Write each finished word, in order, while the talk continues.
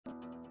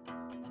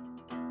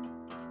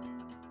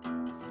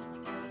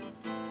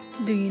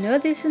Do you know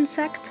this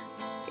insect?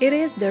 It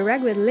is the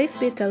ragweed leaf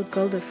beetle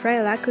called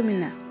Ophraella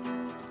communa.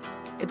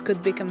 It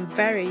could become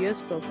very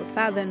useful for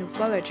thousands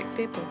of allergic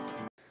people.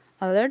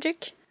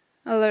 Allergic?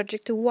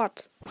 Allergic to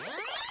what?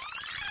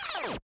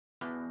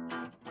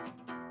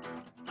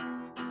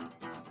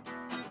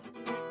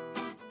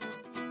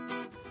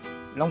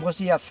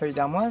 L'Ambrosia à feuilles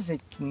d'armoise est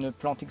une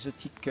plante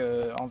exotique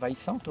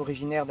envahissante,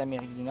 originaire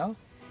d'Amérique du Nord.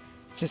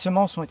 Ses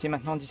semences ont été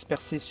maintenant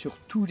dispersées sur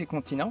tous les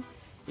continents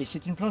et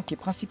c'est une plante qui est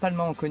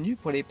principalement connue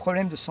pour les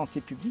problèmes de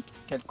santé publique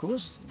qu'elle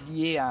cause,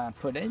 liés à un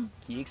pollen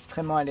qui est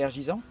extrêmement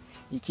allergisant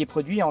et qui est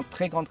produit en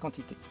très grande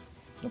quantité.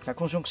 Donc la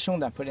conjonction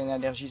d'un pollen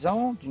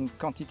allergisant, d'une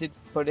quantité de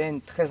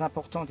pollen très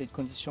importante et de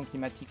conditions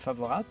climatiques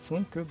favorables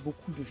font que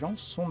beaucoup de gens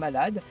sont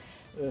malades,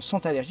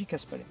 sont allergiques à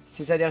ce pollen.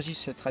 Ces allergies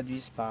se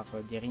traduisent par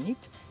des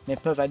rhinites, mais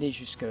peuvent aller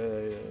jusqu'à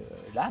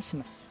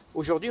l'asthme.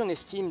 Aujourd'hui, on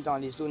estime dans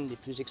les zones les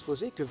plus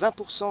exposées que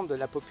 20% de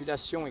la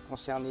population est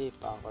concernée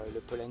par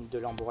le pollen de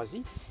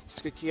l'ambroisie,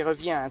 ce qui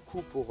revient à un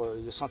coût pour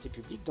la santé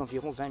publique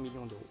d'environ 20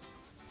 millions d'euros.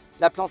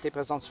 La plante est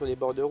présente sur les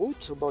bords de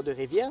routes, au bord de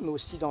rivières, mais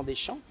aussi dans des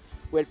champs,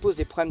 où elle pose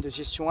des problèmes de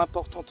gestion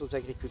importants aux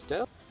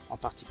agriculteurs. En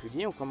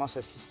particulier, on commence à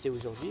assister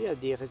aujourd'hui à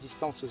des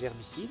résistances aux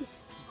herbicides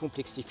qui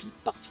complexifient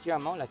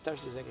particulièrement la tâche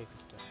des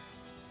agriculteurs.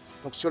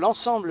 Donc sur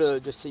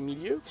l'ensemble de ces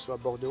milieux, que ce soit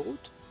bord de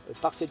route,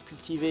 parcelles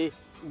cultivées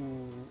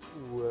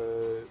ou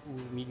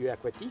milieux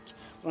aquatiques,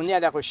 on est à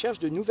la recherche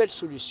de nouvelles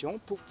solutions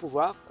pour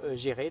pouvoir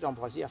gérer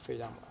l'ambroisie à feuilles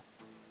d'armoise.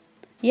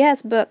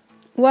 Yes, but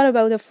what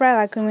about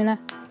Ophraella communa?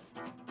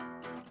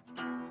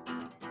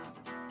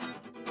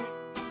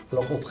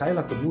 Alors,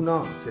 Ophraella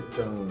communa, c'est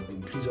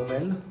une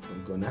chrysomèle,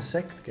 donc un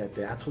insecte qui a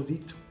été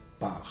introduit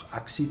par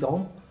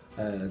accident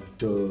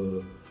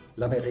de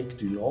l'Amérique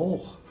du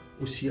Nord,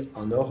 aussi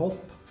en Europe,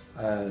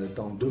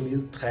 dans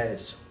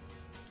 2013.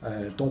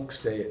 Donc,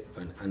 c'est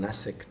un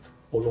insecte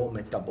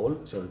holométabole,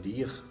 ça veut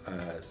dire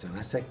c'est un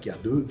insecte qui a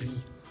deux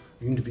vies.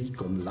 Une vie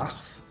comme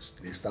larve,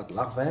 les stades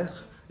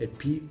larvaires, et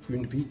puis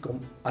une vie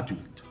comme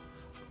adulte.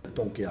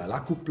 Donc, il y a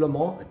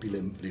l'accouplement, et puis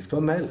les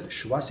femelles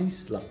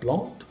choisissent la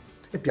plante,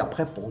 et puis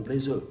après pondent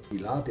les œufs.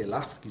 Il a des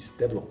larves qui se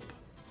développent.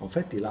 En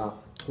fait, il a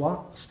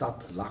 3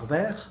 stades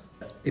larvaires,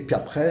 et puis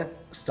après,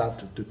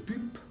 stade de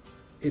pupe,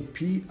 et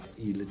puis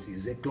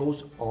ils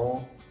éclosent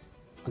en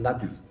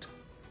adulte.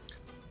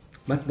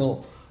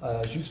 Maintenant,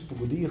 juste pour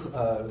vous dire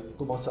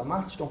comment ça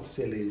marche, donc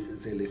c'est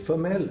les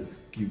femelles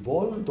qui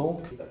volent,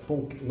 donc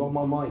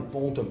normalement ils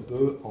pondent un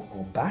peu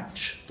en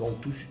batch, donc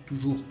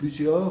toujours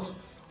plusieurs,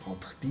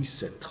 entre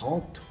 10 et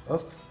 30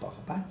 œufs par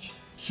batch,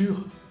 sur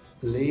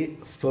les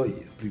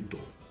feuilles plutôt,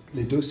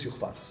 les deux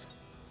surfaces.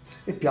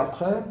 Et puis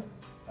après,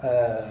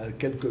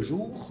 quelques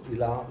jours,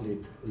 il a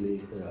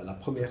la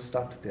première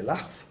stade des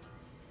larves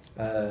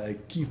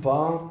qui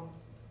va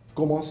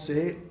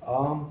commencer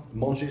à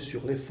manger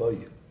sur les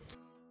feuilles.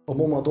 Au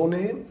moment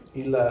donné,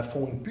 ils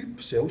font une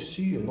pupe, c'est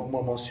aussi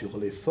normalement sur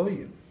les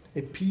feuilles,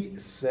 et puis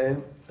c'est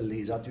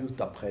les adultes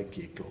après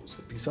qui éclosent.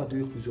 Et puis ça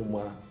dure plus ou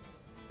moins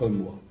un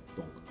mois,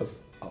 donc œuf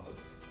à œuf.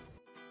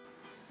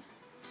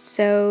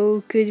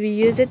 So, could we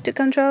use it to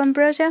control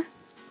Ambrosia?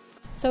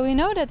 So we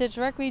know that this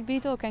ragweed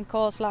beetle can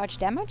cause large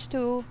damage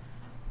to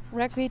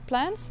ragweed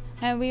plants,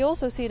 and we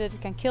also see that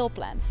it can kill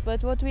plants.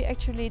 But what we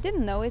actually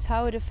didn't know is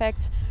how it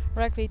affects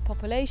ragweed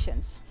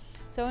populations.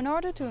 So in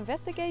order to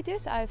investigate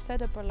this, I've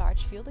set up a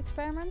large field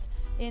experiment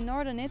in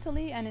northern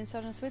Italy and in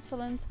southern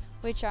Switzerland,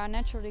 which are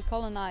naturally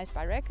colonized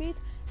by ragweed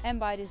and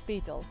by this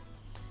beetle.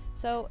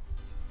 So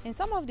in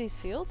some of these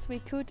fields we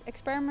could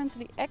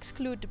experimentally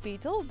exclude the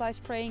beetle by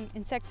spraying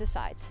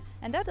insecticides,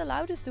 and that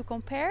allowed us to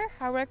compare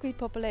how ragweed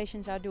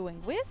populations are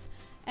doing with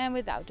and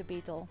without the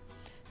beetle.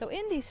 So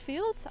in these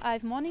fields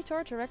I've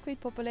monitored the ragweed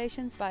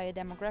populations by a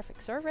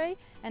demographic survey,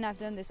 and I've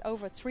done this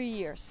over 3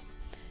 years.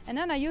 And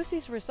then I used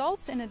these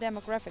results in a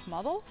demographic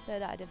model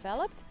that I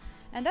developed,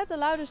 and that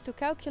allowed us to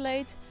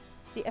calculate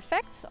the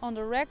effects on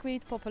the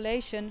ragweed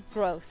population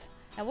growth.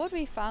 And what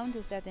we found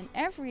is that in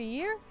every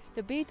year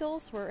the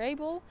beetles were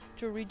able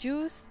to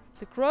reduce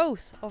the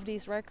growth of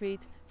these ragweed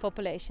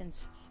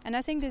populations. And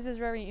I think this is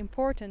very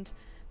important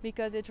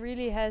because it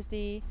really has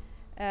the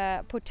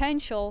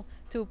potential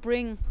to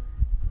bring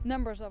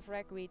numbers of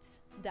ragweeds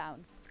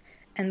down.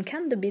 And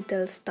can the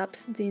beetle stop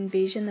the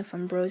invasion of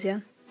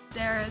Ambrosia?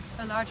 There is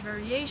a large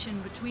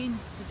variation between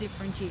the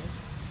different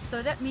years.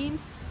 So that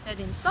means that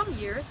in some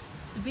years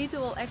the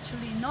beetle will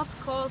actually not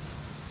cause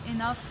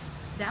enough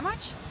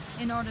damage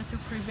in order to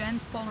prevent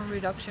pollen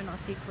reduction or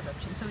seed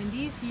production. So in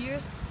these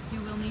years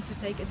you will need to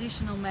take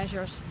additional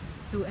measures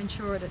to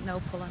ensure that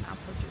no pollen are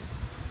produced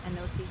and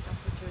no seeds are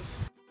produced.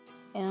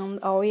 And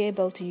are we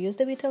able to use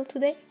the beetle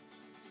today?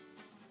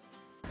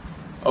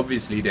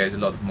 Obviously there's a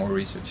lot of more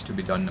research to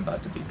be done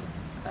about the beetle.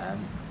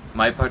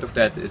 My part of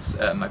that is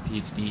my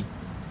PhD,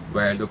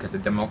 where I look at the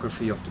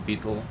demography of the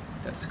beetle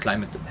that is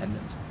climate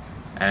dependent.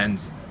 And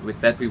with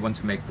that we want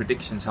to make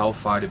predictions how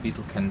far the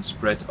beetle can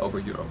spread over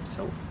Europe,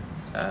 so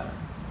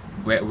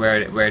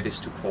where it is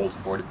too cold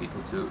for the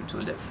beetle to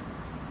live.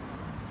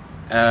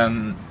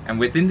 And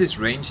within this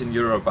range in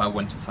Europe I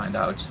want to find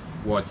out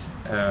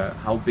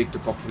how big the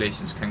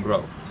populations can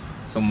grow.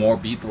 So more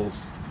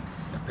beetles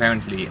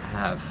apparently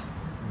have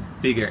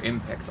bigger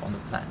impact on the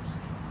plants.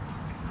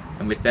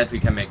 And with that we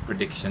can make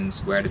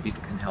predictions where the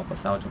beetle can help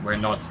us out and where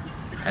not,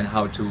 and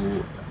how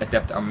to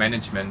adapt our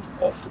management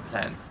of the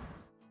plant.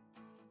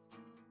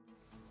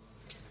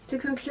 To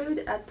conclude,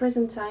 at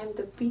present time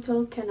the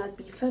beetle cannot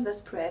be further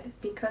spread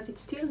because it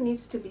still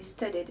needs to be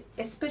studied,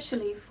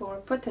 especially for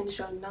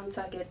potential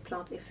non-target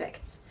plant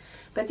effects.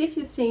 But if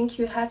you think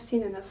you have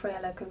seen an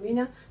Ophraella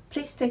communa,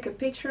 please take a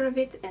picture of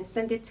it and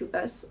send it to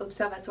us,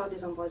 Observatoire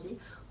des Ambrosies,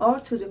 or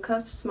to the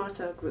Coast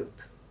Smarter group.